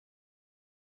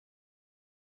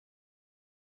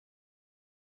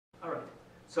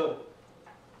So,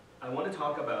 I want to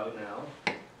talk about now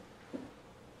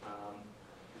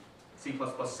C++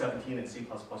 17 and C++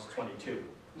 22.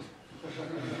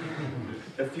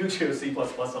 The future of C++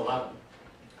 11.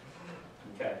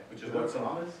 Okay, which is what's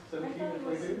on.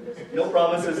 No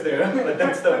promises there, but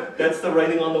that's the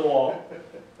writing on the wall.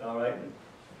 All right.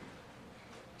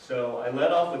 So I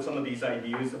led off with some of these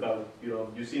ideas about,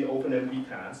 you've seen OpenMP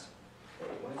pass. Hey,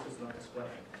 why is this not displaying?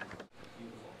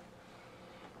 Beautiful.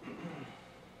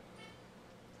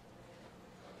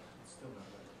 It's still not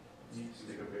right. You need to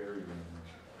stick a barrier in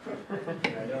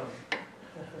I know. I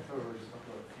thought we were just talking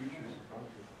about futures in front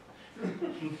of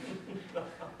you.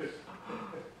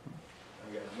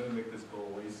 Okay, I'm going to make this go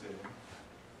away soon.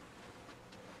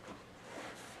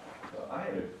 I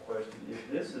had a question. If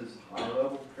this is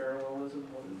high-level parallelism,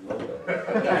 what is low-level?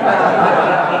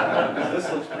 Because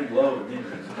this looks pretty low to me.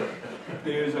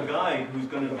 There's a guy who's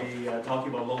going to be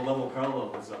talking about low-level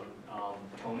parallelism.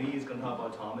 Tony is going to talk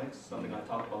about atomics, something I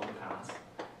talked about in the past,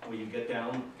 where you get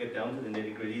down to the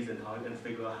nitty-gritties and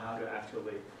figure out how to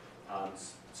actually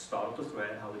start up the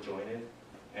thread, how to join it,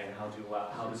 and how to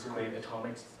create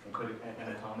atomics and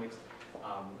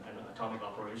atomic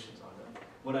operations on them.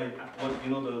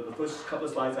 The first couple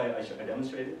of slides I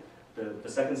demonstrated, the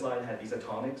second slide had these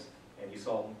atomics, and you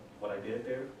saw what I did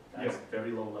there. That's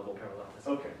very low-level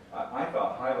parallelism. Okay. I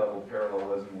thought high-level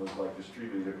parallelism was like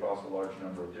distributed across a large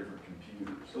number of different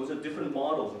computers. Those are different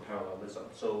models of parallelism.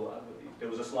 So there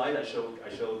was a slide I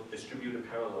showed distributed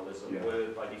parallelism,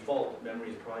 where by default memory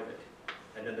is private.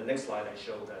 And then the next slide I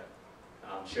showed that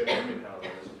shared memory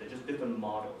parallelism. They're just different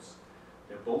models.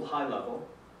 They're both high level,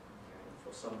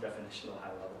 for some definition of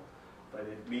high level. But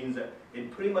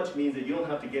it pretty much means that you don't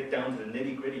have to get down to the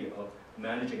nitty-gritty of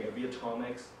managing every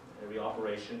atomics, every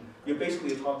operation. You're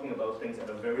basically talking about things at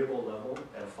a variable level,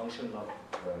 at a function level.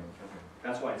 Right.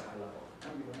 That's why it's high level.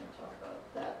 I'm going to talk about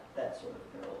that sort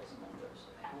of parallelism on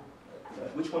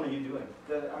Thursday. Which one are you doing?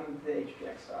 I'm the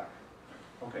HPX stock.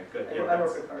 Okay, good. I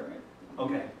work with Hardman.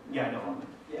 Okay, yeah, I know.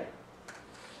 Yeah.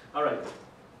 All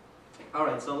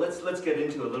right. So let's get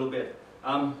into a little bit.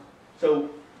 So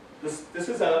this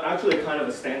is actually kind of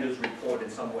a standards report in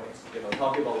some ways.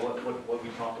 Talking about what we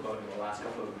talked about in the last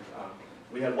couple of.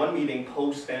 We had one meeting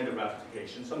post standard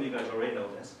ratification. Some of you guys already know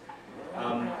this.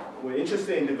 We're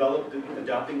interested in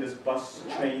adopting this bus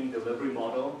train delivery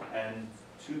model, and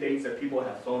two dates that people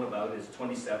have thrown about is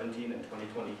 2017 and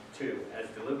 2022 as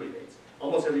delivery dates,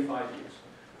 almost every 5 years.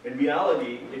 In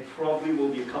reality, it probably will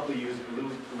be a couple of years, a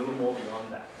little more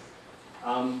beyond that.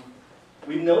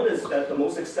 We noticed that the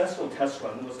most successful test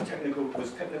run was technical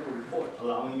report,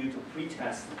 allowing you to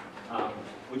pre-test,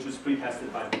 which was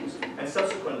pre-tested by Boost. And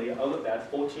subsequently, out of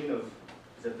that, 13 or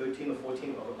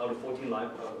 14 out of 14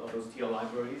 of those TL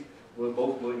libraries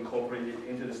were incorporated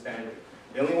into the standard.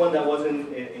 The only one that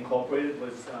wasn't incorporated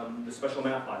was the special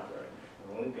math library.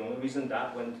 The only reason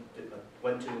that went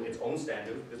to its own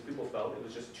standard because people felt it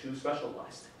was just too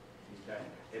specialized. Okay?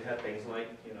 It had things like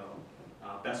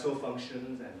Bessel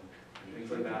functions and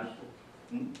things like that.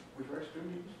 Which are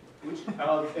extremely Which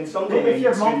in some domains, if you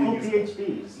have multiple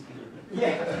PhDs.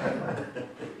 Yeah.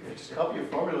 Just copy a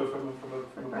formula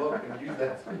from a book and use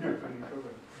that in your program.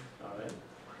 All right.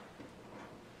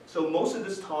 So most of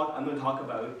this talk I'm going to talk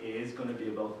about is going to be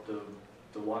about the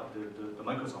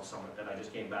Microsoft Summit that I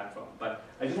just came back from. But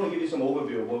I just want to give you some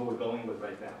overview of where we're going with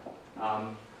right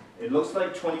now. It looks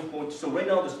like 2014, so right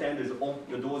now the standard is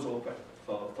the door's open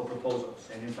for proposals,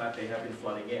 and in fact they have been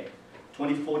flooding in.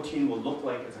 2014 will look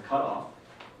like it's a cutoff.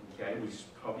 Okay, we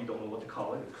probably don't know what to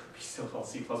call it. It could be still called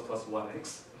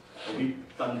C++1X. But we've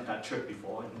done that trick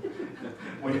before. And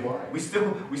we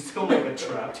still make it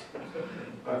trapped.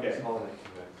 Okay.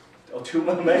 Oh, 2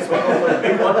 months, may as well go for the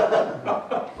big one.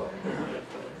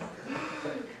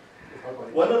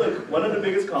 One of the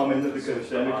biggest comments at the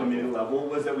standard community level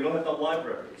was that we don't have enough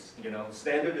libraries.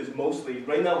 Standard is mostly,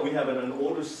 right now we have an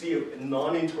order C of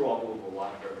non-interoperable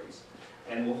libraries.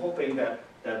 And we're hoping that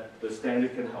the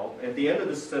standard can help. At the end of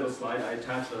this set of slides, I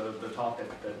attached the talk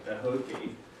that Herb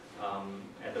gave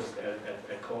at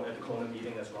the Kona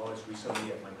meeting as well as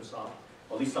recently at Microsoft,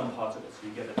 or at least some parts of it, so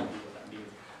you get an idea what that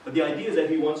means. But the idea is that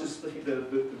he wants to,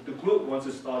 the group wants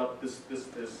to start up this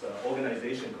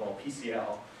organization called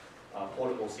PCL,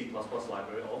 Portable C++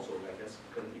 Library, also I guess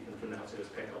you can pronounce it as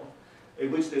Pickle,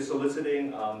 in which they're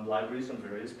soliciting libraries from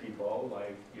various people,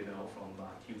 like from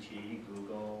Qt,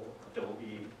 Google,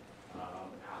 Adobe,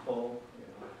 Apple,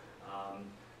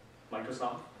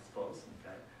 Microsoft, I suppose.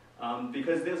 Okay,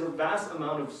 because there's a vast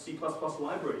amount of C++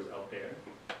 libraries out there,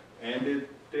 and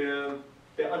they're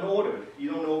unordered. You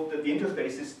don't know that the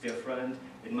interface is different.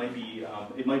 It might be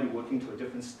working to a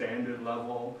different standard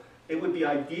level. it would be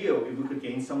ideal if we could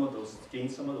gain some of those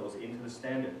into the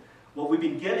standard. What we've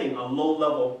been getting are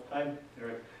low-level.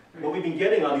 What we've been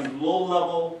getting are these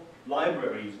low-level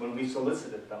libraries when we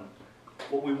solicited them.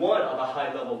 What we want are the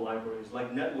high-level libraries,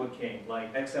 like networking,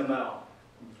 like XML,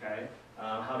 okay?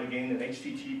 How to gain an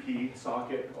HTTP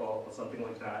socket or something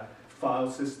like that.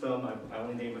 File system, I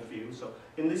only name a few. So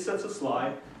in these sets of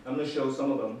slides, I'm going to show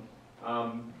some of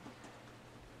them.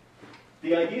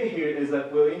 The idea here is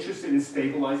that we're interested in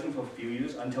stabilizing for a few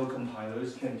years until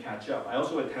compilers can catch up. I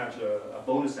also attach a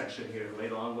bonus section here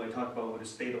later on where I talk about what the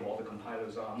state of all the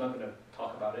compilers are. I'm not going to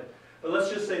talk about it. But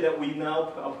let's just say that we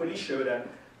now are pretty sure that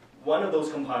one of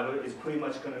those compilers is pretty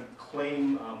much going to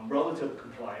claim relative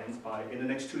compliance in the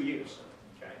next 2 years.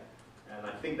 Okay? And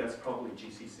I think that's probably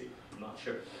GCC. I'm not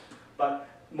sure. But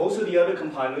most of the other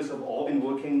compilers have all been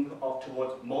working up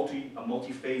towards a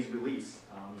multi-phase release.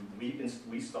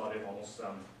 We started almost, I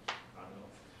don't know,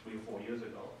 3 or 4 years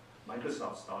ago.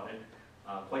 Microsoft started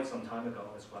quite some time ago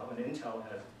as well, and Intel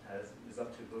is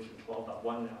up to version 12.1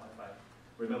 now, if I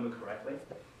remember correctly.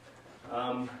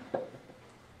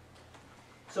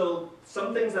 So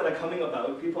some things that are coming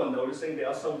about, people are noticing there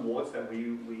are some words that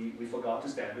we forgot to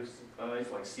standardize,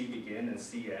 like CBegin and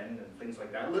CN and things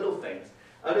like that, little things.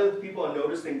 Other people are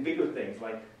noticing bigger things,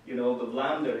 like, you know, the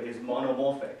lambda is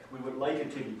monomorphic. We would like it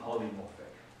to be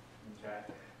polymorphic. Okay?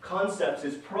 Concepts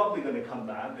is probably going to come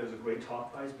back. There's a great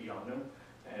talk by Beyonder,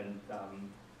 and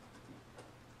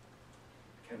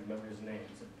can't remember his name.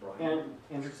 Is it Brian?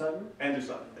 Andrew Sutton? Andrew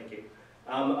Sutton, thank you.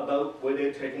 About where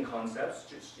they're taking concepts.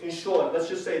 Just in short, let's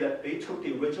just say that they took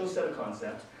the original set of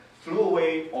concepts, threw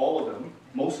away all of them,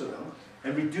 most of them,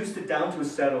 and reduced it down to a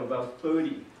set of about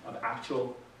 30 of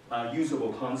actual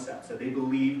usable concepts that they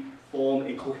believe form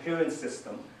a coherent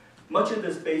system. Much of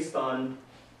this based on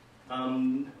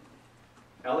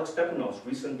Alex Stepanov's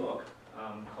recent book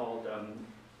called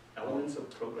Elements of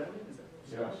Programming. Is that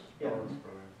Yes. Yeah.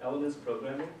 Elements of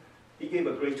Programming. He gave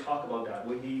a great talk about that,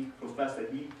 where he professed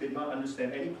that he did not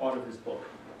understand any part of his book,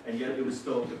 and yet it was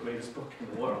still the greatest book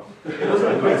in the world. It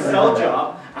wasn't a great sell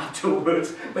job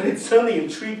afterwards, but it certainly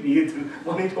intrigued me into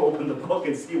wanting to open the book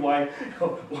and see why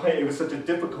it was such a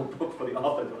difficult book for the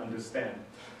author to understand.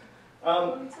 It's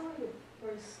only the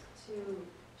first 2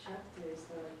 chapters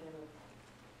that are kind of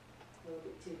a little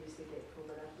bit tedious to get through,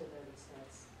 but after that it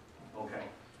starts. Okay.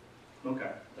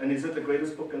 Okay. And is it the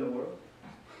greatest book in the world?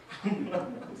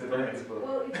 It's a very nice book.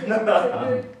 Well, it's a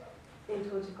good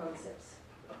intro to concepts.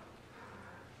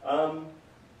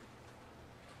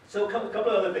 So a couple of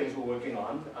other things we're working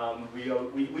on.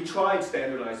 We tried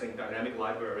standardizing dynamic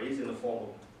libraries in the form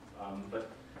of, but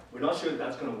we're not sure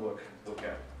that's going to work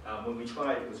out. When we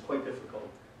tried, it was quite difficult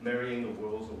marrying the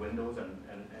worlds of Windows and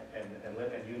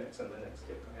Unix and Linux.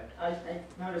 I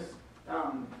noticed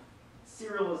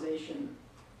serialization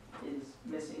is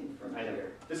missing from I know.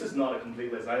 here. This is not a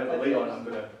complete list. Later on, I'm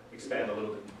going to expand a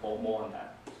little bit more on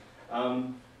that.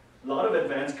 A lot of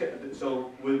advanced,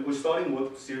 so we're starting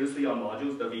work seriously on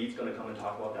modules. David's going to come and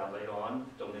talk about that later on.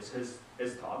 Don't miss his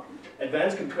talk.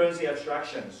 Advanced concurrency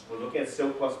abstractions. We're looking at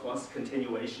Silk++,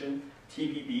 continuation,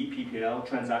 TPB, PPL,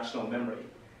 transactional memory.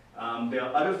 There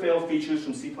are other failed features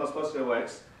from C++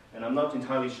 OX, and I'm not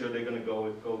entirely sure they're going to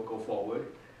go forward.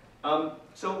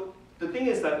 So the thing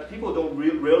is that people don't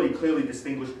really clearly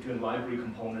distinguish between library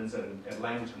components and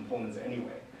language components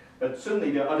anyway. But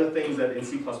certainly there are other things that in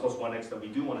C++ 1x that we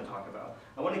do want to talk about.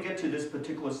 I want to get to this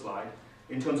particular slide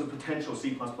in terms of potential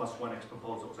C++ 1x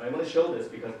proposals. I want to show this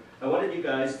because I wanted you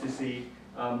guys to see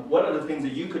what are the things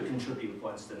that you could contribute,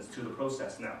 for instance, to the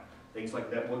process now. Things like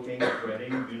networking,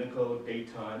 threading, Unicode,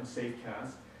 datetime,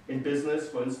 safecast. In business,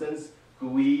 for instance,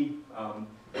 GUI,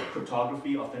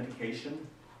 cryptography, authentication,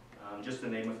 just to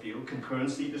name a few.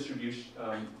 Concurrency distribution,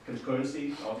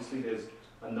 concurrency, obviously there's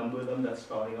a number of them that's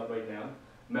starting up right now.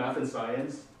 Math and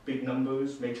science, big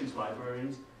numbers, matrix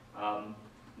libraries,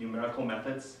 numerical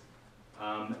methods,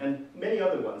 and many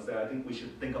other ones that I think we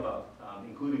should think about,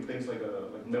 including things like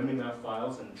memory map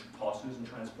files and parsers and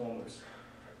transformers.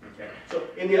 Okay. So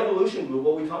in the evolution group,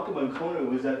 what we talked about in Kona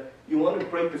was that you want to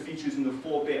break the features into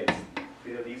 4 bits.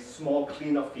 There are these small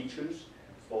cleanup features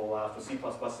for C++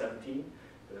 17,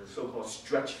 the so-called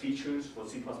stretch features for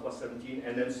C++ 17,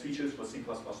 and then features for C++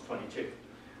 22.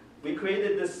 We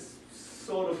created this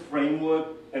sort of framework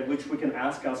at which we can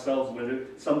ask ourselves whether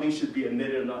something should be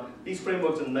admitted or not. These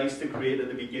frameworks are nice to create at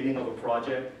the beginning of a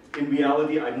project. In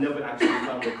reality, I've never actually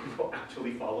found that people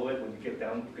actually follow it when you get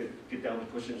down to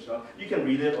push and shove. You can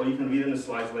read it, or you can read it in the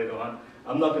slides later on.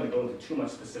 I'm not going to go into too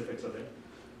much specifics of it.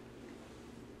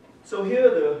 So here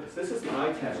this is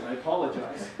my test, I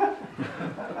apologize.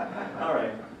 All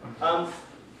right.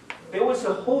 There was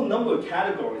was a whole number of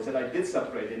categories that I did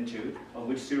separate into, of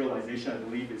which serialization I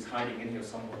believe is hiding in here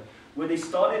somewhere, where they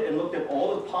started and looked at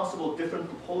all the possible different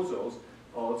proposals,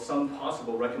 or some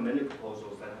possible recommended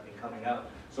proposals that have been coming out.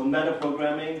 So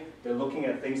meta-programming, they're looking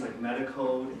at things like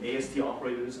metacode, AST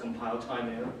operators, compile time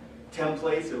error.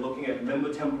 Templates, they're looking at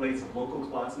member templates, local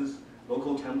classes,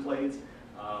 local templates,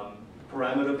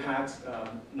 parameter packs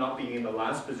not being in the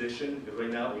last position, because right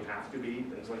now they have to be,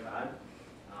 things like that.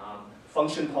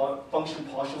 Function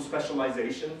partial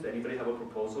specializations, anybody have a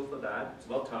proposal for that? It's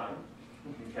about time.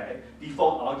 Okay.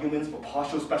 Default arguments for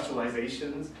partial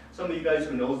specializations. Some of you guys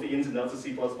who knows the ins and outs of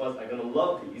C++ are going to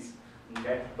love these.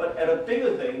 Okay. But at a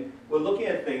bigger thing, we're looking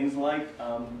at things like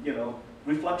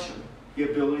reflection,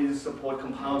 the ability to support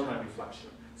compile time reflection.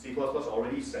 C++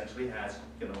 already essentially has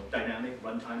dynamic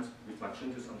runtime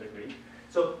reflection to some degree.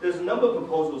 So there's a number of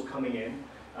proposals coming in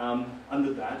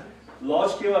under that.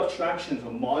 Large-scale abstractions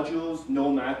of modules,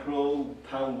 no macro,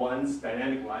 #1s,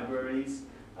 dynamic libraries.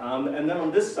 And then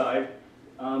on this side,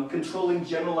 controlling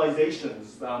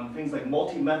generalizations, things like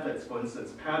multi-methods, for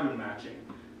instance, pattern matching,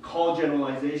 call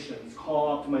generalizations,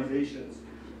 call optimizations,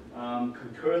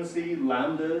 concurrency,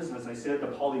 lambdas, as I said, the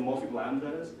polymorphic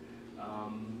lambdas.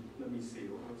 Let me see,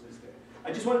 what was this there?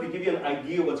 I just wanted to give you an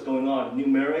idea of what's going on.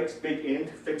 Numerics, big int,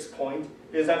 fixed point.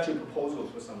 There's actually proposals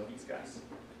for some of these guys.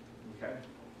 Okay.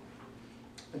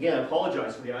 Again, I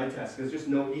apologize for the eye test. There's just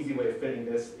no easy way of fitting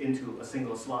this into a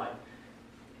single slide.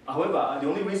 However, the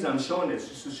only reason I'm showing this is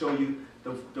just to show you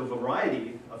the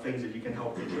variety of things that you can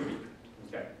help contribute.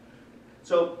 Okay.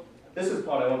 So this is the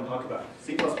part I want to talk about.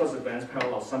 C++ Advanced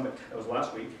Parallel Summit. That was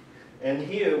last week. And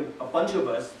here, a bunch of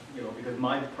us, because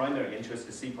my primary interest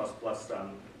is C++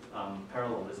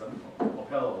 parallelism, or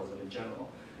parallelism in general,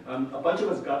 a bunch of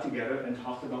us got together and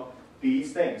talked about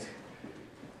these things.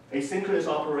 Asynchronous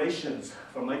operations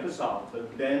from Microsoft, the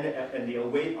then and the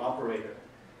await operator.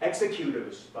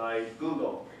 Executors by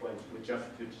Google, with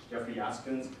Jeffrey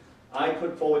Yaskins. I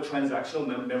put forward transactional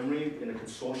memory in a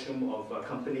consortium of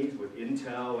companies with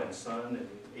Intel and Sun and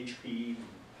HP.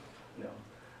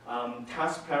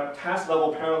 Task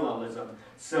level parallelism,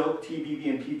 SILK, TBB,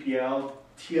 and PPL,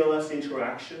 TLS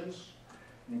interactions,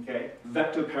 okay,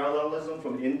 vector parallelism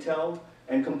from Intel,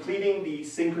 and completing the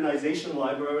synchronization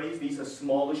libraries. These are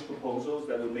smallish proposals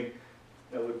that would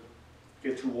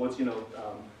get towards,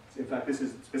 in fact, this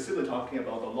is specifically talking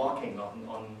about the locking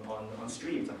on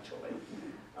streams, actually.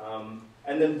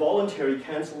 And then voluntary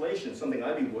cancellation, something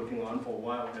I've been working on for a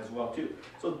while as well, too.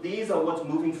 So these are what's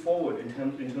moving forward in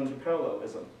terms of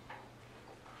parallelism.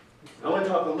 I want to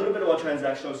talk a little bit about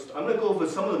transactional. I'm going to go over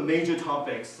some of the major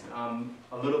topics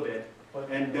a little bit.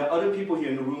 And there are other people here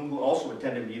in the room who also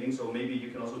attended meetings, so maybe you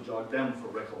can also jog them for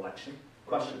recollection.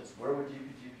 Questions? Where would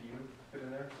GPGPU fit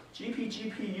in there?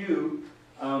 GPGPU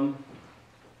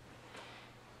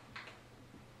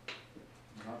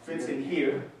fits in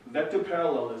here. Vector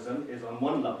parallelism is on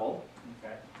one level,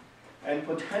 okay, and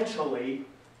potentially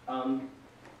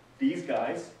these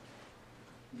guys,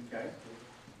 okay.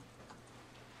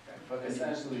 But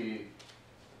essentially,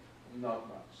 not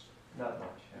much. Not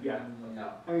much. Yeah.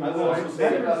 No. I mean, I will also say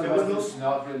there was It's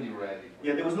not really ready.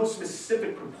 yeah, there was no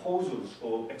specific proposals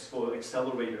for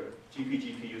accelerator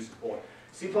GPGPU support.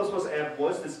 C++ app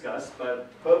was discussed,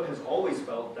 but Herb has always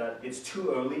felt that it's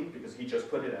too early, because he just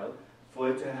put it out, for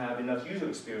it to have enough user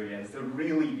experience to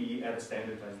really be at a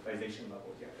standardization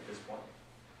level yet at this point.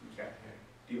 Okay.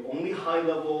 The only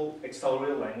high-level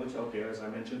accelerator language out there, as I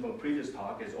mentioned from a previous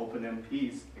talk, is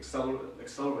OpenMP's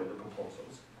accelerator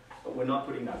proposals, but we're not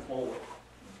putting that forward.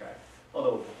 Okay.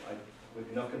 Although,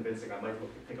 with enough convincing, I might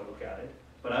take a look at it.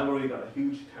 But I've already got a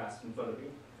huge task in front of me.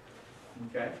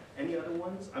 Okay. Any other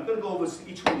ones? I'm going to go over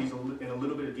each one of these in a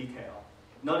little bit of detail.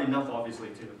 Not enough, obviously,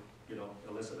 to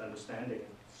elicit understanding,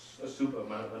 a super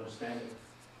amount of understanding.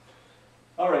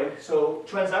 All right. So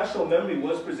transactional memory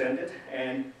was presented,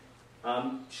 and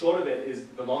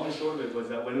the long and short of it was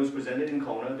that when it was presented in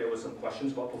Kona, there were some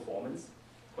questions about performance,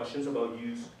 questions about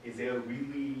use. Is there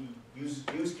really use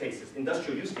cases,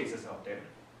 industrial use cases out there?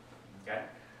 Okay.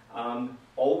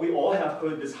 We all have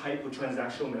heard this hype with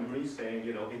transactional memory, saying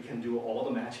it can do all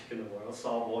the magic in the world,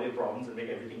 solve all your problems, and make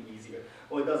everything easier.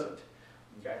 Well, it doesn't.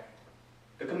 Okay.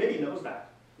 The committee knows that.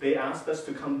 They asked us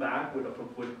to come back with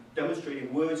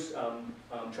demonstrating which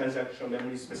transactional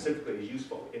memory specifically is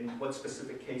useful in what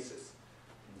specific cases.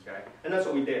 Okay, and that's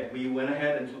what we did. We went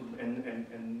ahead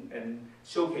and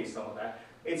showcased some of that.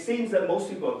 It seems that most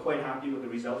people are quite happy with the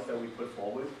results that we put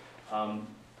forward.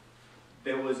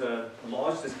 There was a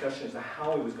large discussion as to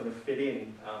how it was going to fit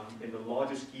in the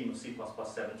larger scheme of C++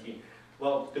 17.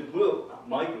 Well, the group,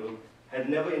 my group, had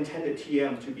never intended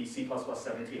TM to be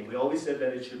C++17. We always said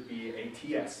that it should be a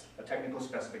TS, a technical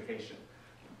specification.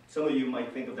 Some of you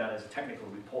might think of that as a technical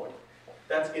report.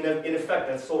 That's, in effect,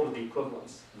 that's sort of the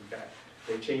equivalence. Okay?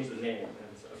 They changed the name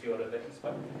and a few other things.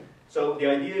 But, so the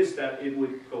idea is that it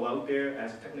would go out there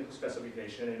as a technical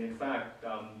specification, and in fact,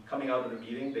 coming out of the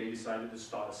meeting, they decided to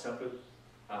start a separate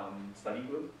study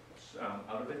group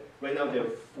out of it. Right now, there are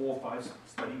 4 or 5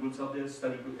 study groups out there.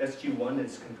 Study group SG1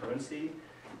 is concurrency.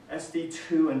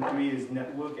 SD2 and 3 is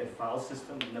network and file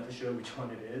system. I'm never sure which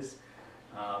one it is.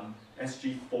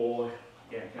 SG4,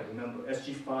 yeah, I can't remember.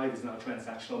 SG5 is now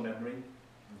transactional memory.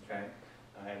 Okay,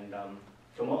 and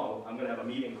tomorrow I'm going to have a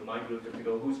meeting with my group to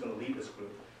figure out who's going to lead this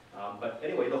group. But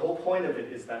anyway, the whole point of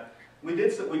it is that we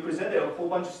presented a whole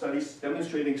bunch of studies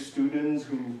demonstrating students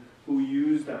who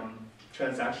used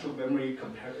transactional memory,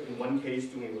 in one case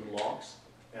doing it with locks,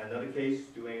 and another case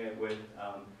doing it with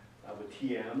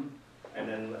TM, and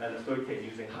then the third case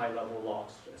using high-level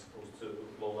locks as opposed to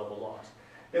low-level locks.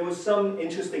 There was some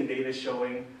interesting data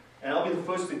showing, and I'll be the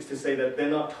first to say that they're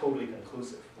not totally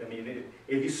conclusive. I mean,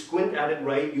 if you squint at it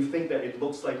right, you think that it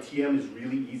looks like TM is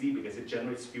really easy because it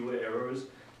generates fewer errors.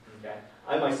 Okay?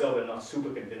 I myself am not super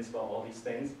convinced about all these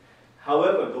things.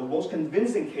 However, the most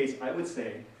convincing case, I would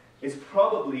say, is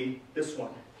probably this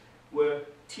one, where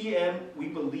TM, we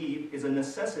believe, is a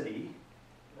necessity.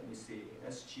 Let me see,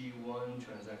 SG1,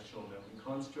 transactional memory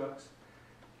constructs,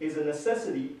 is a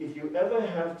necessity if you ever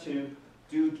have to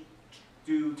do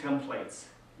templates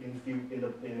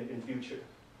in future.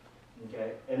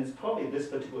 Okay, and it's probably this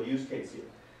particular use case here,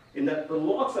 in that the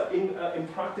locks are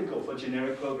impractical for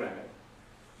generic programming.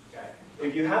 Okay,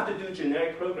 if you have to do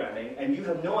generic programming and you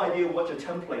have no idea what your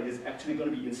template is actually going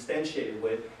to be instantiated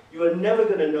with, you are never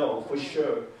going to know for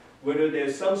sure whether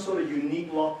there's some sort of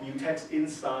unique lock mutex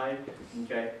inside,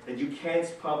 okay, that you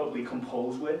can't probably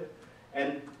compose with.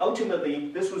 And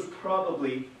ultimately, this was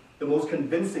probably the most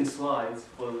convincing slides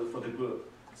for the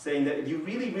group, saying that if you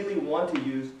really, really want to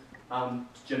use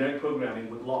generic programming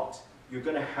with locks, you're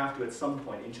going to have to, at some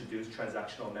point, introduce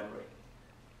transactional memory.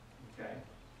 Okay?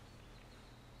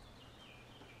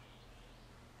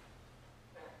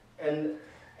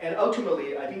 And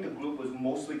ultimately, I think the group was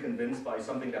mostly convinced by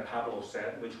something that Pablo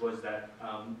said, which was that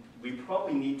we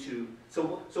probably need to,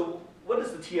 so what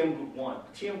does the TM group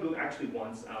want? The TM group actually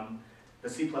wants the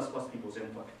C++ people's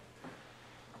input.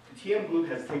 The TM group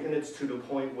has taken it to the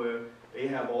point where they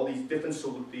have all these different,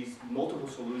 these multiple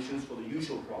solutions for the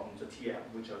usual problems of TM,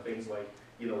 which are things like,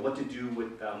 what to do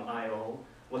with I/O,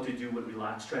 what to do with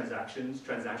relaxed transactions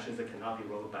that cannot be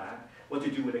rolled back, what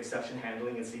to do with exception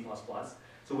handling in C++.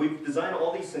 So we've designed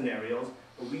all these scenarios,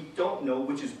 but we don't know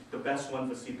which is the best one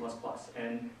for C++.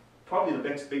 And probably the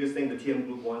biggest thing the TM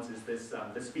group wants is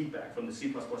this feedback from the C++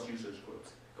 users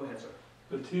groups. Go ahead, sir.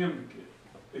 The TM,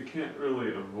 it can't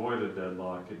really avoid a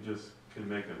deadlock, it just can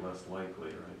make it less likely,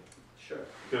 right? Sure.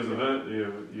 Because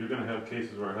you're going to have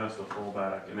cases where it has to fall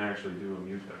back and actually do a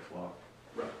mutex lock.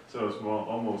 Right. So it's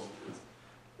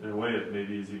in a way it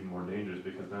maybe is even more dangerous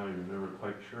because now you're never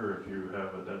quite sure if you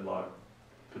have a deadlock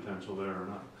potential there or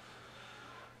not.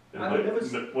 And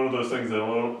one of those things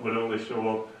that would only show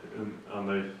up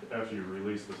after you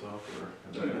release the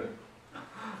software.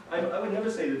 I would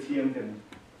never say the TM can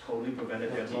totally prevent a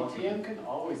deadlock. TM can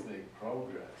always make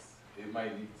progress. It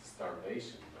might lead to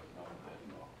starvation, but not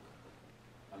deadlock.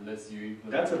 Unless you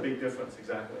implement. That's a big difference,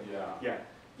 exactly. Yeah. Yeah.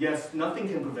 Yes, nothing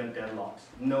can prevent deadlocks.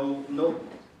 No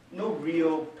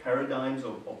real paradigms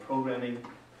or programming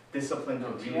discipline.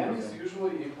 No, TM is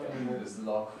usually implemented as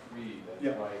lock-free.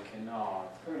 That's why it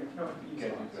cannot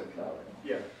get into a deadlock.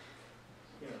 Yeah.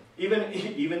 Even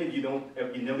if you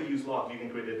never use lock, you can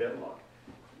create a deadlock.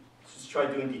 Just try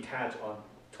doing detach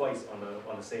twice on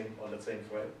the same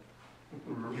thread.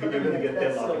 You're going to get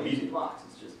deadlock immediately.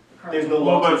 There's no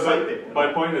locks inside there.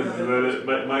 My point is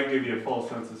that it might give you a false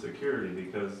sense of security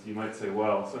because you might say,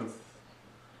 well, since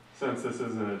this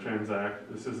isn't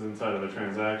this is inside of a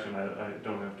transaction, I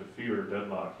don't have to fear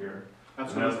deadlock here.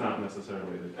 Absolutely. And that's not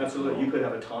necessarily the case. Absolutely. You could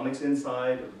have atomics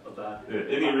inside of that.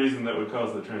 Any reason that would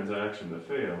cause the transaction to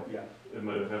fail, yeah, it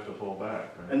might have to fall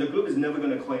back. Right? And the group is never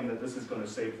going to claim that this is going to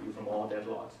save you from all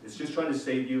deadlocks. It's just trying to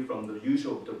save you from the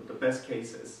usual, the best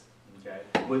cases. Okay,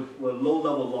 where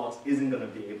low-level locks isn't going to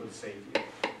be able to save you.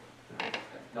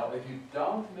 Now, if you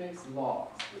don't mix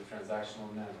locks with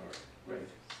transactional memory, with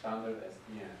standard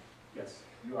SDN, yes,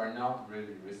 you are not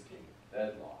really risking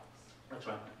deadlocks. That's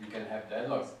right. You can have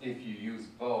deadlocks if you use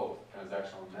both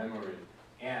transactional memory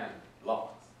and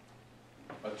locks.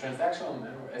 But transactional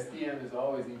memory, SDN is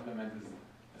always implemented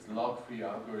as lock-free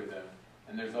algorithm,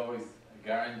 and there's always a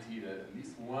guarantee that at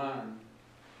least one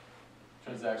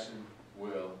transaction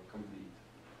will complete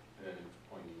at any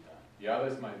point in time. The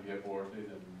others might be aborted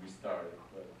and restarted,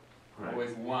 but Right.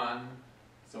 always one.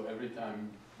 So every time,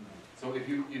 so if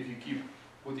you keep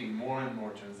putting more and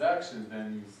more transactions,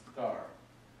 then you starve,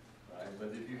 right? But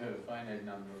if you have a finite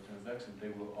number of transactions, they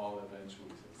will all eventually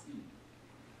succeed.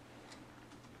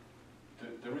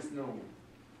 There is no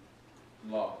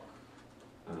lock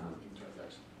in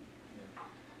transaction.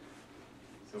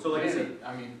 So like I really, said-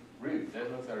 I mean, really,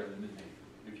 deadlocks are eliminated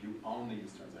if you only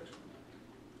use transactional memory.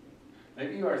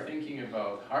 Maybe you are thinking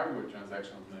about hardware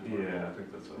transactional memory. Yeah, I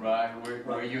think that's what. Right,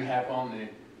 where you have only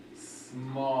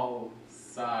small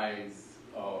size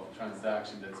of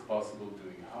transaction that's possible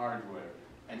doing hardware,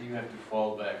 and you have to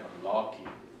fall back on locking.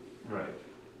 Right,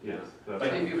 yes. that's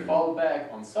But if you something. fall back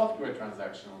on software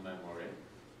transactional memory,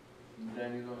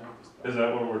 then you don't have to stop. Is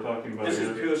that what we're talking about This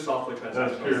here? is pure software transactional.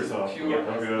 That's pure This is software, pure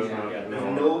okay, that's SDM. not. Yeah,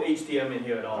 there's no HTM in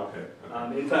here at all. Okay,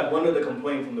 okay. In fact, one of the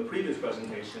complaints from the previous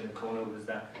presentation in Kona was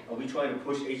that, are we trying to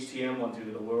push HTM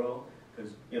onto the world?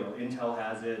 Because, Intel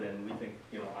has it, and we think,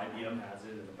 IBM has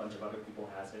it, and a bunch of other people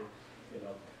has it,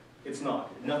 It's not,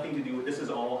 nothing to do with, this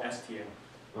is all STM.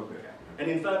 Okay.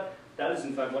 And in fact, that is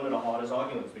in fact one of the hardest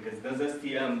arguments, because does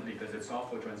STM, because it's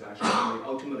software transaction,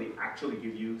 ultimately actually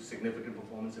give you significant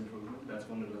performance improvement? That's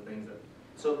one of the things that,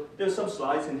 so there's some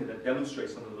slides in here that demonstrate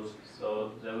some of those.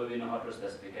 So there will be no hardware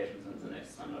specifications in the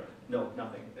next standard. No,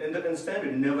 nothing. And the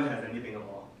standard never has anything at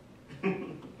all.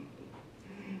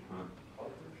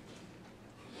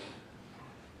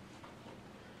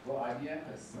 Well, IBM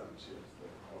has some chips that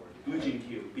already. Blue Gene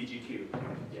Q, BGQ.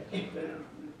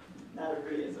 Not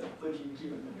agree as a Blue Gene Q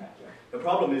manufacturer. The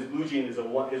problem is Blue Gene is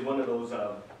one of those,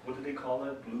 what do they call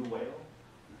it? Blue whale?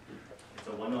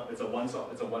 It's a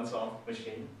one-soft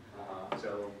machine.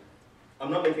 So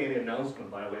I'm not making any announcement,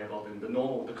 by the way, about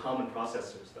the common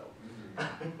processors, though.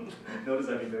 Notice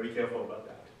I've been very careful about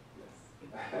that.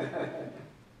 Yes.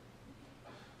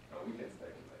 We can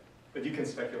speculate. But you can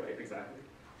speculate, exactly.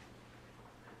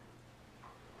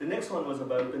 The next one was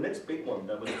about, the next big one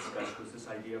that was discussed was this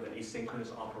idea of an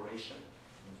asynchronous operation,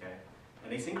 okay?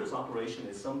 An asynchronous operation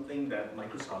is something that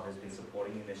Microsoft has been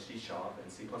supporting in their C#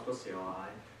 and C++ CLI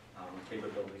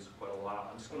capabilities for quite a while.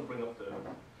 I'm just going to bring up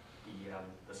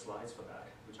the slides for that,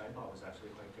 which I thought was actually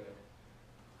quite good.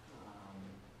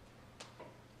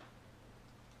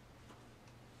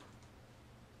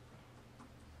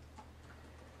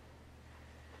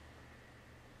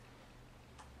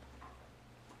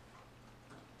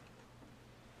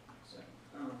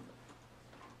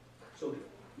 So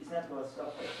You said about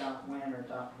stuff like .when or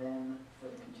 .then for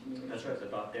the continuation. that's right, the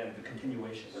 .then, the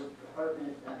continuation. So the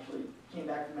department actually came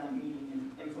back from that meeting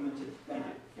and implemented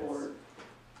that for,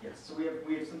 Yes. so we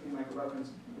have something like a reference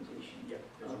implementation. Yeah,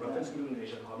 there's a reference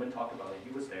implementation. Harman talked about it.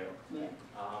 He was there. Yeah.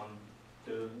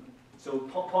 So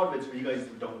part of it, for you guys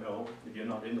who don't know, if you're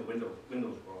not in the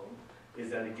Windows world,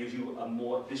 is that it gives you a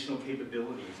more additional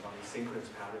capabilities on the synchronous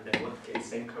pattern than what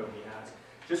async currently has.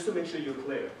 Just to make sure you're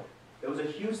clear, there was a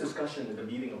huge discussion in the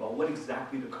meeting about what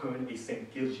exactly the current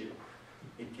async gives you.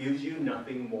 It gives you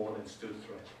nothing more than stood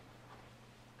thread.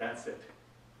 That's it.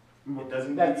 It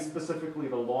doesn't That's give you, specifically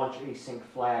the launch async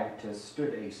flag to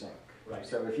stood async. right.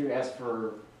 So if you ask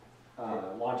for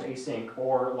launch async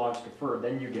or launch deferred,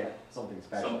 then you get something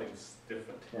special. Something's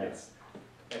different, Yeah. yes.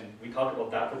 And we talked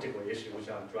about that particular issue, which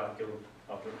I'll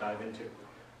dive into.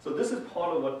 So this is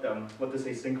part of what this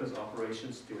asynchronous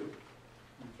operations do.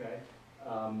 Okay.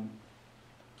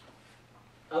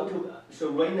 So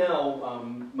right now,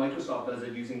 Microsoft does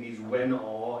it using these when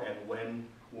all and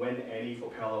when any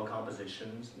for parallel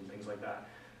compositions and things like that.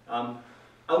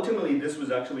 Ultimately, this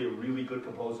was actually a really good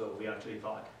proposal, we actually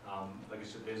thought. Like I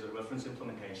said, there's a reference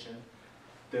implementation.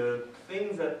 The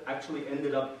things that actually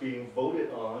ended up being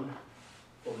voted on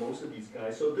for most of these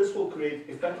guys, so this will create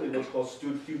effectively what's called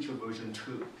Steward Future version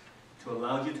 2 to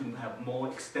allow you to have more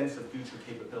extensive future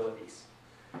capabilities.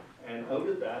 And out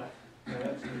of that, I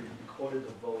actually recorded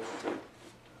the vote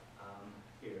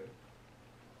here.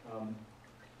 Okay,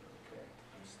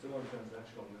 I'm still on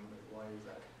transactional memory. Why is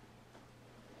that?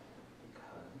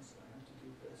 Because I have to do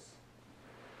this.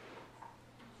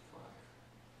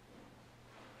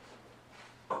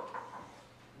 5.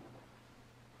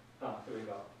 Here we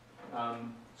go.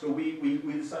 So we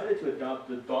decided to adopt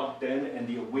the .then and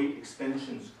the await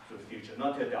extensions for the future.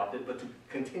 Not to adopt it, but to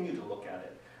continue to look at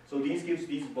it. So these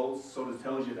votes sort of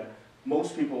tells you that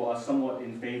most people are somewhat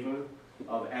in favor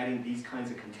of adding these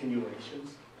kinds of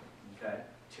continuations, okay,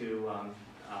 to,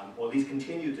 or at least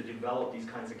continue to develop these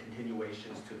kinds of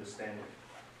continuations to the standard.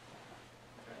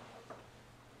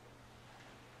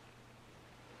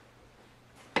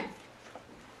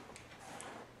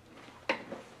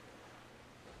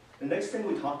 The next thing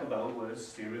we talked about was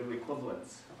serial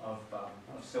equivalence of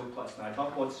silk plus. Now I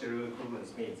talked about what serial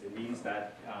equivalence means. It means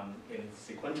that in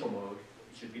sequential mode,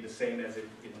 it should be the same as in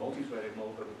multi-threaded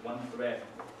mode, but with one thread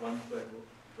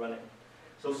running.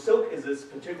 So silk is this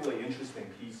particularly interesting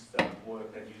piece of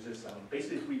work that uses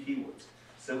basically 3 keywords: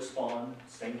 silk spawn,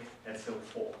 sync, and silk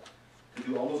for, to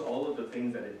do almost all of the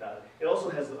things that it does. It also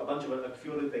has a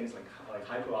few other things like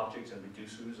hyperobjects and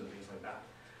reducers and things like that.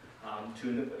 To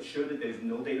ensure that there's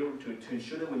no data, to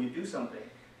ensure that when you do something,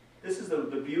 this is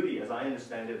the beauty, as I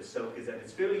understand it, of silk, is that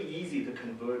it's fairly easy to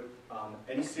convert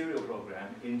any serial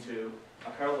program into a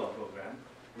parallel program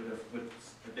with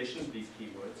additions of these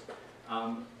keywords.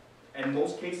 In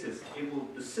most cases,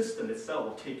 the system itself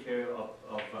will take care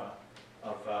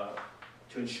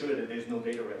to ensure that there's no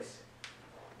data race.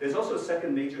 There's also a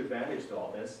second major advantage to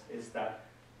all this, is that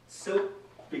silk,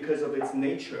 because of its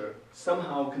nature,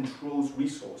 somehow controls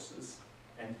resources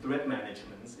and thread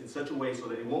management in such a way so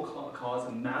that it won't cause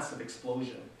a massive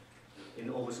explosion in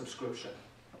oversubscription.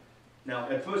 Now,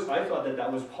 at first, I thought that that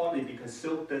was partly because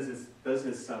silk does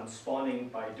its spawning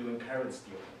by doing parent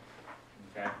stealing.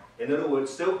 Okay? In other words,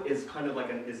 silk is kind of like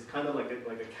a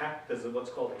cactus, what's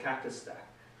called a cactus stack.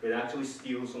 It actually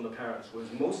steals from the parents, whereas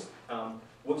most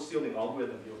work stealing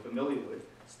algorithm you're familiar with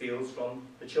steals from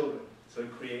the children. So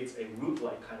it creates a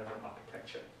root-like kind of an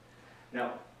architecture.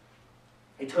 Now,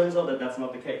 it turns out that that's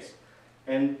not the case.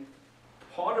 And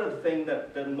part of the thing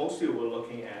that most of you were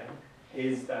looking at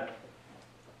is that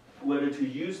whether to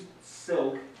use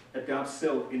silk, adapt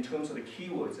silk in terms of the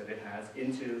keywords that it has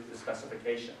into the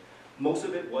specification. Most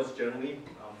of it was generally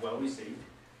well received.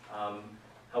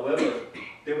 However,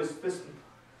 there was this.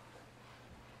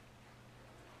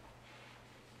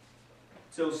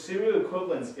 So serial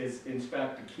equivalence is in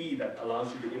fact the key that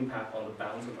allows you to impact on the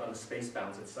bounds on the space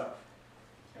bounds itself.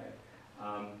 Okay.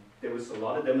 There was a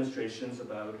lot of demonstrations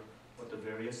about what the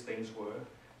various things were.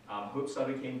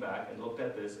 Herbstadter came back and looked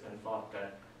at this and thought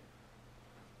that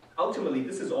ultimately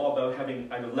this is all about having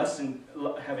either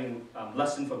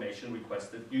less information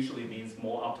requested, usually means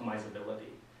more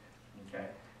optimizability. Okay.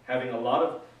 Having a lot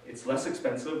of, it's less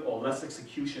expensive or less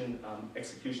execution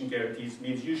guarantees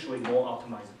means usually more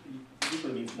optimizations.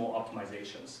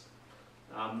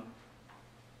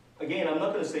 Again, I'm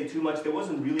not going to say too much. There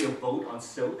wasn't really a vote on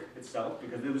silk itself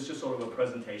because it was just sort of a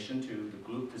presentation to the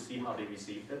group to see how they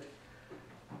received it.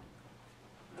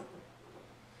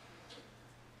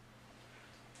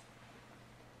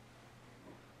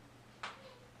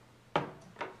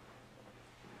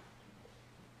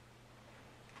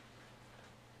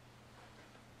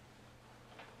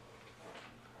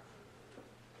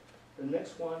 The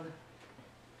next one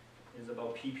is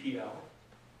about PPL.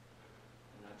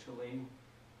 And actually,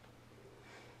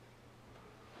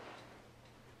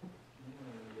 I'm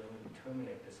going to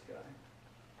terminate this guy.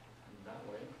 And that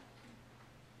way,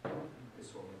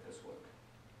 this will make this work.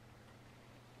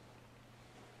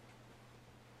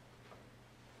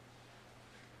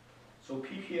 So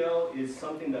PPL is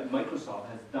something that Microsoft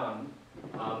has done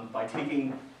by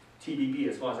taking TDB,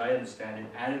 as far as I understand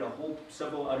it, added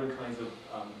several other kinds of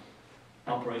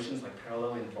operations like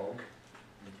parallel invoke.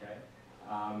 Okay,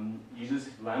 uses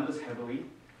lambdas heavily,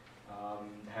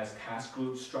 has task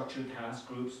groups, structured task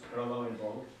groups, parallel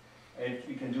invoke. And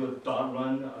you can do a dot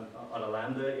run on a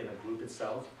lambda in a group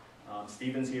itself.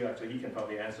 Steven's here, actually he can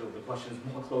probably answer the questions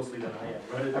more closely than I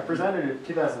am. I presented it in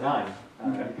 2009.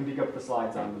 Okay. You can pick up the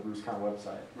slides on the BruceCon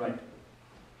website. Right.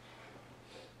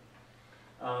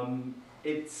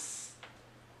 It's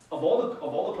of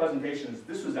all the presentations,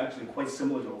 this was actually quite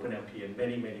similar to OpenMP in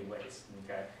many ways.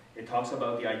 Okay, it talks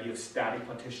about the idea of static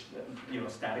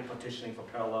partitioning for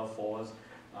parallel fors,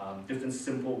 different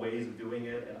simple ways of doing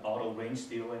it, and auto range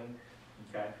stealing.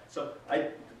 Okay, so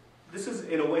this is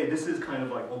in a way this is kind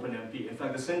of like OpenMP. In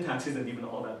fact, the syntax isn't even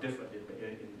all that different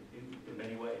in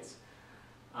many ways.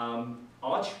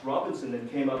 Arch Robinson then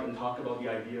came up and talked about the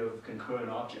idea of concurrent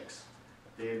objects.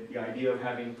 The idea of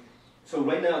having, so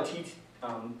right now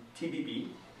TBB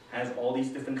has all these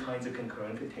different kinds of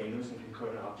concurrent containers and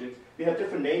concurrent objects. They have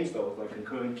different names though, like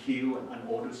concurrent queue and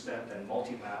unordered step and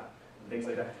multi-map and things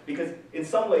like that. Because in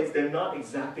some ways they're not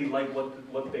exactly like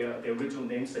what their original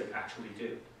namesake actually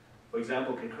do. For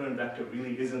example, concurrent vector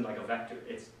really isn't like a vector.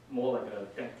 It's more like a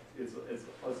deck.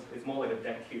 It's more like a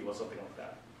deck queue or something like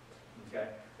that. Okay,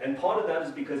 and part of that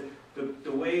is because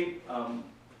the way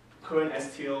current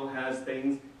STL has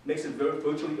things makes it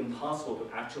virtually impossible to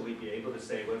actually be able to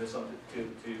say whether something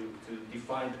to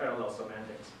define parallel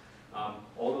semantics.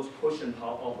 All those push and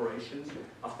pop operations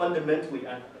are fundamentally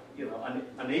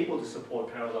unable to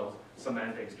support parallel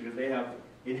semantics because they have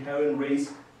inherent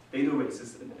data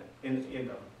races in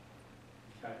them.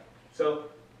 Okay. So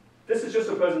this is just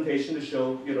a presentation to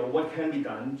show, what can be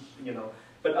done,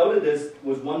 But out of this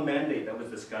was one mandate that was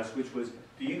discussed, which was,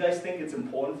 do you guys think it's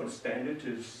important for the standard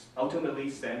to ultimately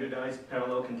standardize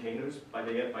parallel containers by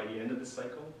the end of this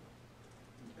cycle?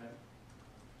 Okay.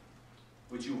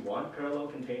 Would you want parallel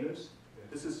containers?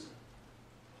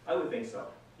 I would think so.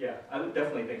 Yeah, I would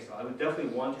definitely think so. I would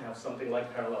definitely want to have something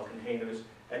like parallel containers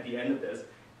at the end of this.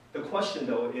 The question,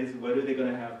 though, is whether they're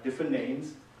going to have different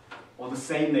names or the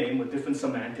same name with different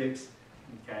semantics,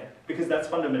 okay? Because that's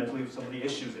fundamentally some of the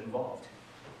issues involved,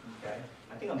 okay?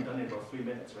 I think I'm done in about 3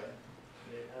 minutes, right?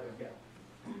 Yeah.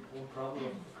 One problem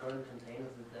of concurrent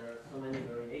containers is there are so many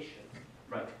variations.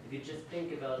 Right. If you just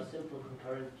think about a simple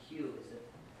concurrent queue, is it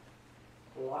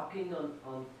locking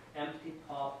on empty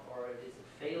pop, or is it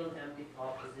fail on empty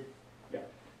pop? Is it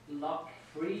lock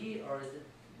free, or is it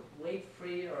wait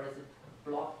free, or is it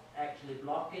actually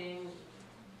blocking?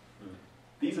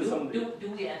 These are some of the...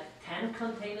 Do we add 10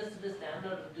 containers to the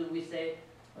standard, or do we say,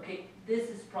 okay, this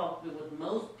is probably what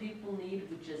most people need,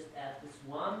 we just add this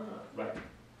one? Right.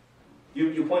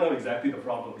 You point out exactly the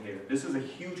problem here. This is a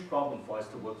huge problem for us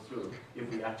to work through, if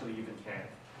we actually even can.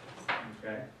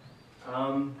 Okay.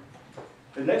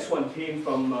 The next one came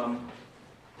from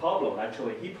Pablo,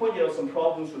 actually. He pointed out some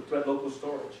problems with thread local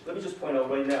storage. Let me just point out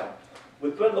right now.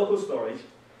 With thread local storage,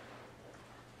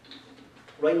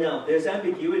 right now, there's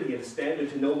ambiguity in the standard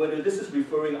to know whether this is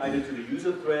referring either to the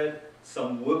user thread,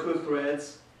 some worker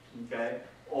threads, okay,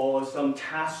 or some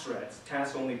task threads,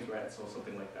 task-only threads, or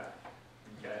something like that.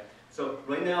 Okay. So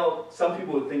right now, some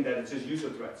people would think that it's just user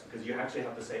threads, because you actually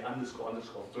have to say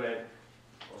 __ thread.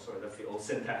 Oh, sorry, that's the old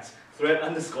syntax. Thread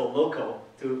 _ local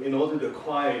in order to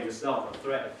acquire yourself a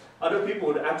thread. Other people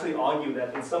would actually argue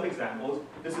that in some examples,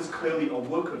 this is clearly a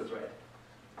worker thread.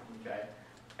 Okay.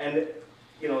 And in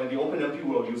the OpenMP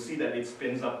world, you'll see that it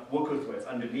spins up worker threads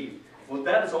underneath. Well,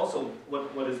 that is also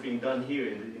what is being done here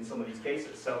in some of these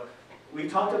cases. So we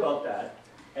talked about that,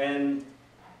 and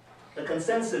the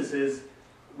consensus is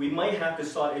we might have to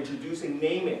start introducing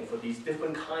naming for these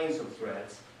different kinds of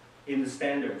threads in the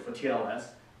standard for TLS.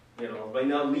 Right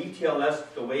now, leave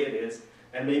TLS the way it is,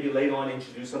 and maybe later on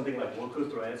introduce something like worker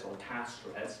threads or task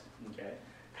threads, okay?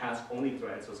 Task-only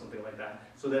threads or something like that,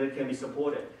 so that it can be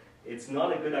supported. It's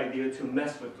not a good idea to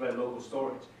mess with thread local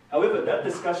storage. However, that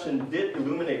discussion did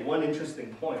illuminate one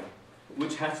interesting point,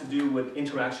 which has to do with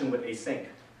interaction with async.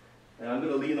 And I'm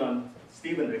going to lean on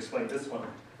Stephen to explain this one.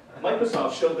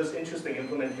 Microsoft showed this interesting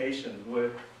implementation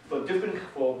where for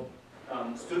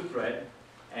std thread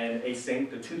and async,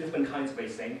 the two different kinds of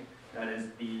async, that is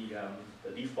the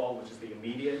default, which is the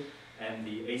immediate, and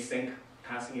the async,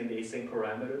 passing in the async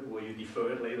parameter, where you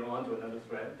defer it later on to another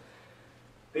thread.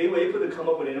 They were able to come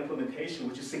up with an implementation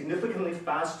which is significantly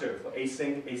faster for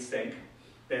async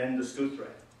than the std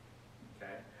thread.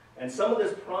 Okay? And some of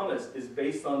this promise is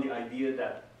based on the idea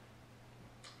that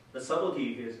the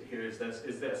subtlety here is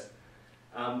this.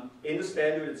 In the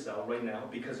standard itself right now,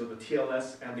 because of the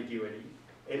TLS ambiguity,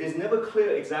 it is never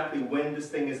clear exactly when these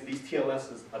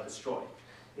TLSs are destroyed.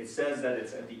 It says that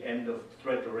it's at the end of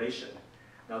thread duration.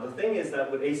 Now the thing is that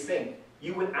with async,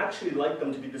 you would actually like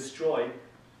them to be destroyed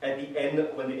at the end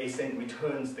when the async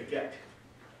returns the get.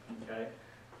 Okay?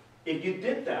 If you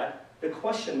did that, the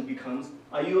question becomes,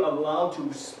 are you allowed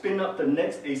to spin up the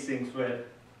next async thread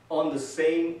on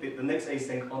the next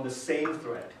async on the same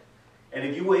thread? And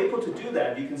if you were able to do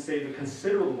that, you can save a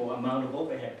considerable amount of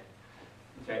overhead.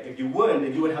 Okay? If you weren't,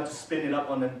 then you would have to spin it up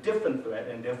on a different thread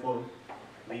and therefore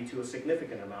lead to a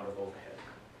significant amount of overhead.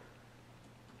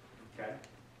 Okay?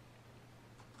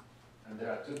 And there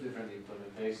are two different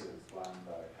implementations, one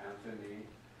by Anthony,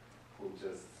 who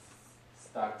just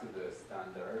stuck to the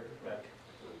standard, right,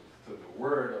 to the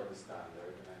word of the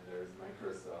standard, and there's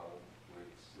Microsoft,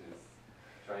 which is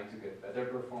trying to get better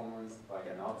performance by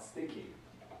not sticking.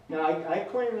 Now, I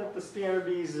claim that the standard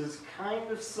is kind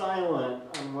of silent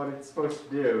on what it's supposed to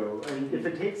do. I mean, if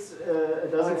it takes a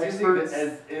dozen experts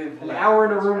an hour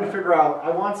in a room to figure out, I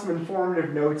want some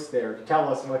informative notes there to tell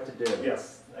us what to do.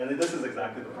 Yes, and this is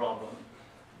exactly the problem.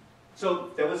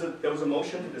 So there was a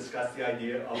motion to discuss the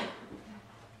idea of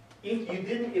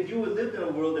if you lived in a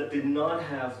world that did not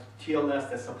have TLS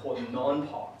that support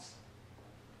non-pods,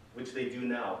 which they do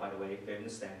now, by the way, they're in the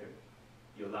standard.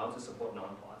 You're allowed to support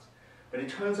non-pods. But it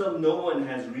turns out no one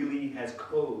has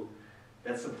code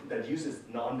that uses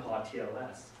non-pod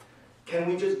TLS. Can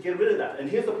we just get rid of that? And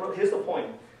here's the point.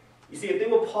 You see, if they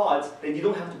were pods, then you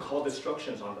don't have to call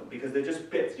destructions on them because they're just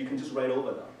bits. You can just write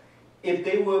over them. If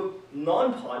they were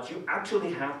non-pods, you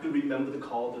actually have to remember to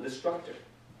call the destructor.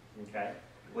 Okay?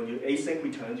 When your async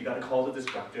returns, you got to call the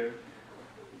destructor.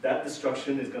 That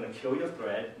destruction is going to kill your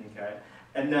thread. Okay?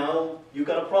 And now you've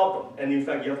got a problem. And in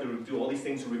fact, you have to do all these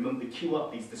things to remember to queue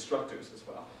up these destructors as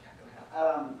well.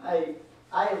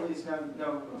 I at least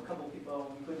know a couple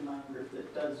people, including my group,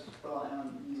 that does rely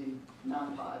on using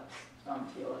non-pod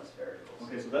TLS variables.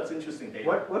 Okay, so that's interesting data.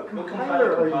 What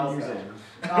compiler are you compiles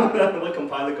using? What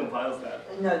compiler compiles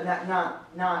that? No,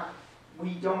 not.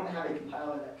 We don't have a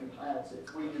compiler that compiles it.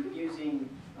 We're using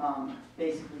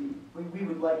basically. We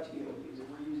would like to be able to use it.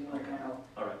 We're using like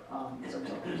All right. some sort of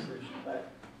solution, but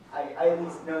I at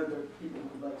least know that people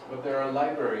would like to. But there are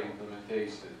library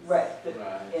implementations. Right.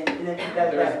 Right. And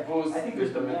There's both I think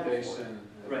there's implementation.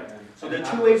 Right. and- So there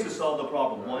are two ways to solve the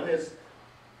problem. One is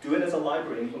do it as a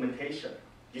library implementation.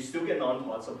 You still get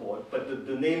non-pod support, but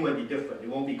the name might be different. It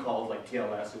won't be called like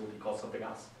TLS, it will be called something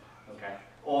else. Okay?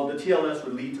 Or the TLS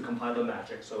would lead to compiler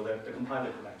magic so that the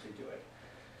compiler could actually do it.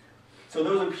 So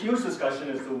there was a huge discussion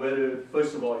as to whether,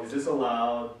 first of all, is this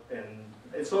allowed? And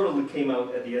it sort of came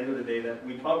out at the end of the day that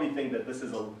we probably think that this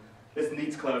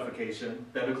needs clarification,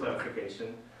 better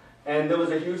clarification. And there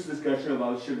was a huge discussion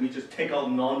about should we just take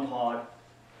out non-pod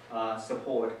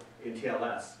support in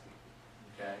TLS.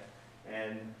 Okay?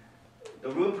 And the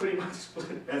room pretty much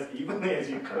split as evenly as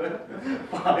you could.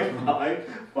 5, 5,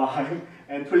 5,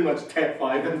 and pretty much 10,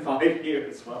 5, and 5 here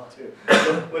as well too.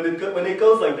 So when it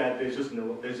goes like that, there's just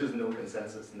no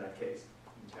consensus in that case.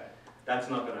 Okay, that's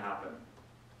not going to happen.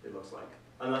 It looks like,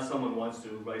 unless someone wants to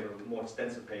write a more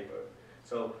extensive paper.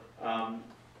 So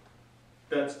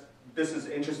this is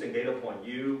an interesting data point.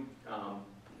 You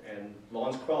and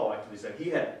Lawrence Kroll actually said he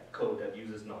had code that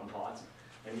uses non-pods.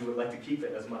 And he would like to keep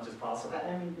it as much as possible.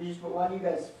 I mean, why do you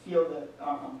guys feel that?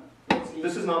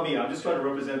 This is not me. I'm just trying to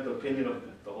represent the opinion of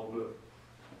the whole group.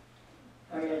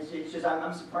 I mean, it's just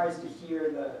I'm surprised to hear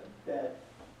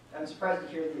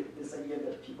this idea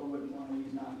that people wouldn't want to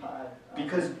use non-pod.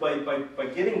 Because by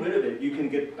getting rid of it, you can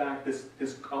get back this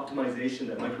optimization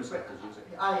that Microsoft is using.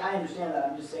 I understand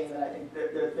that. I'm just saying that I think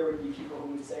that there would be people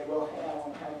who would say, well, hey, I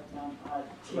want to have non-pod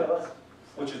TLS.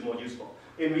 Which is more useful.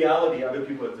 In reality, other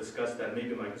people have discussed that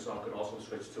maybe Microsoft could also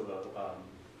switch to a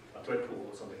thread pool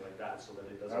or something like that, so that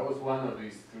it doesn't. I was one of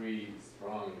these three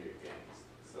strongly against,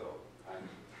 so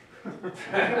I'm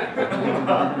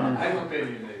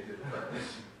opinionated.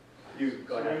 You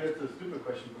go So ahead. maybe that's a stupid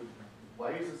question, but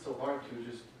why is it so hard to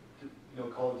just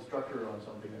call a destructor on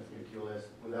something that's in a TLS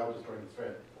without destroying the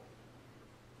thread?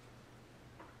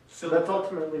 So that's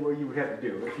ultimately what you would have to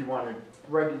do if you wanted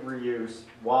threaded reuse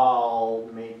while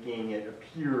making it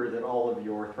appear that all of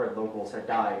your thread locals had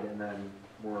died and then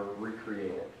were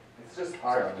recreated. It's just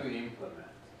hard to implement.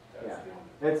 That's Yeah. the only.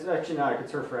 It's actually not a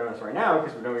concern for us right now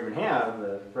because we don't even have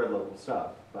the thread local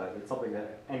stuff, but it's something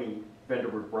that any vendor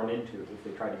would run into if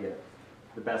they try to get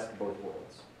the best of both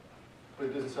worlds. But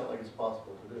it doesn't sound like it's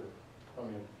possible to do. I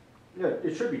mean, Yeah,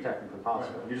 it should be technically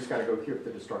possible. Right. You just got to go queue up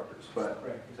the destructors, but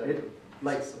right, exactly. it,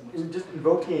 like, just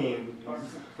invoking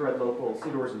thread local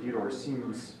CDORs and DDORs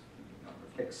seems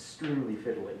extremely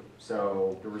fiddly.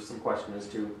 So there was some question as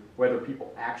to whether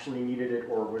people actually needed it,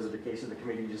 or was it a case of the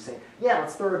committee just saying, yeah,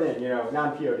 let's throw it in,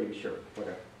 non-POD, sure,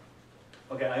 whatever.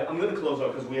 Okay, I'm going to close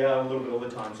out because we have a little bit over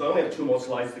time. So I only have 2 more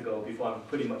slides to go before I'm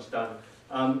pretty much done.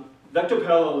 Vector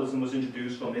parallelism was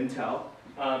introduced from Intel.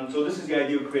 So this is the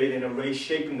idea of creating an array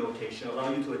shaping notation,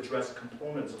 allow you to address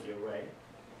components of the array.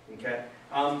 Okay.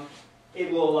 It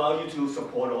will allow you to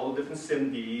support all the different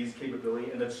SIMDs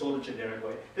capability in a sort of generic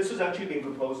way. This was actually being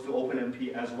proposed to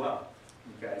OpenMP as well.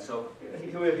 Okay, so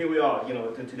here we are,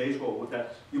 to today's world with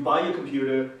that. You buy your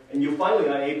computer and you finally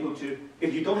are able to,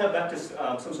 if you don't have vector,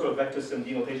 some sort of vector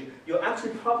SIMD notation, you're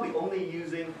actually probably only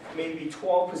using maybe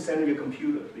 12% of your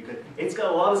computer because it's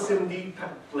got a lot of SIMD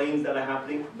lanes that are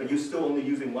happening, but you're still only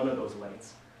using one of those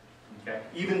lanes. Okay,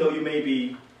 even though you may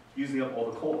be using up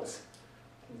all the cores.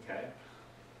 Okay.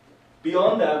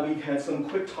 Beyond that, we had some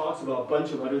quick talks about a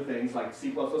bunch of other things like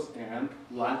C++ AMP,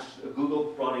 latch, Google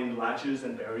brought in latches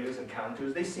and barriers and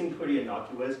counters. They seem pretty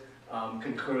innocuous.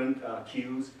 Concurrent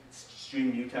queues,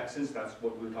 stream mutexes, that's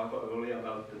what we talked about earlier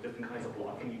about the different kinds of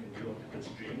blocking you can do on different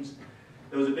streams.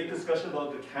 There was a big discussion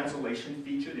about the cancellation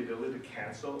feature, the ability to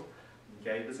cancel.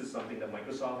 Okay, this is something that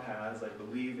Microsoft has, I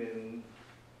believe, in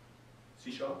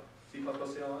C#, C++ CLI.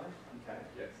 Okay.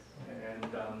 Yes.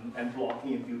 And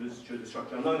blocking and futures through the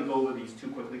structure. I'm not going to go over these too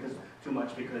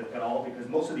much because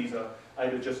most of these are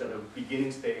either just at a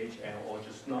beginning stage or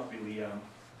just not really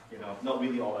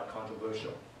all that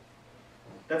controversial.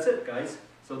 That's it, guys.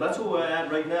 So that's where we're at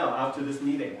right now after this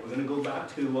meeting. We're going to go back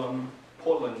to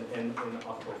Portland in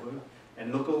October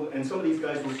and look over, and some of these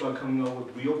guys will start coming up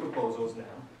with real proposals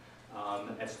now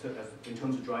in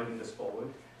terms of driving this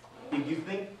forward. If you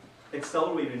think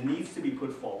Accelerator needs to be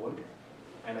put forward,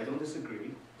 and I don't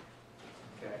disagree,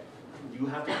 okay? You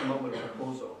have to come up with a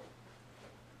proposal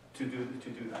to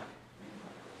do that.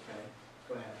 Okay,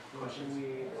 go ahead. When Questions? should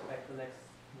we expect the next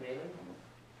mailing?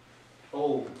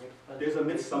 Oh, Next there's a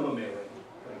midsummer mailing,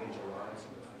 like in July,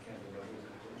 something, I can't remember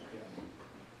exactly.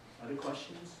 Yeah. Other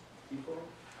questions, people?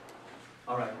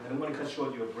 All right, I don't want to cut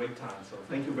short your break time, so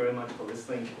thank you very much for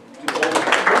listening to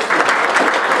all.